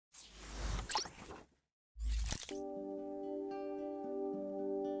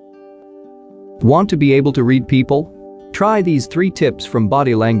Want to be able to read people? Try these 3 tips from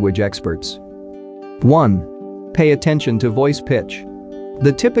body language experts. 1. Pay attention to voice pitch.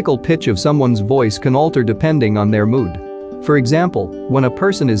 The typical pitch of someone's voice can alter depending on their mood. For example, when a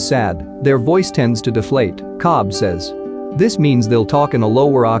person is sad, their voice tends to deflate, Cobb says. This means they'll talk in a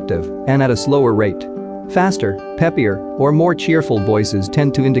lower octave and at a slower rate. Faster, peppier, or more cheerful voices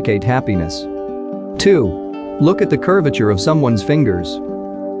tend to indicate happiness. 2. Look at the curvature of someone's fingers.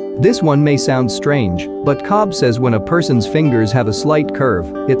 This one may sound strange, but Cobb says when a person's fingers have a slight curve,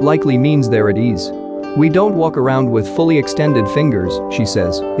 it likely means they're at ease. We don't walk around with fully extended fingers, she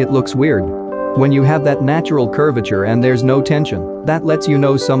says, it looks weird. When you have that natural curvature and there's no tension, that lets you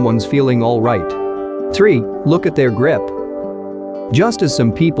know someone's feeling all right. 3. Look at their grip. Just as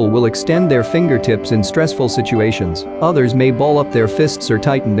some people will extend their fingertips in stressful situations, others may ball up their fists or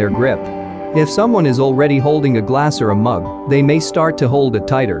tighten their grip. If someone is already holding a glass or a mug, they may start to hold it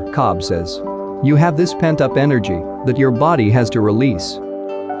tighter, Cobb says. You have this pent-up energy that your body has to release.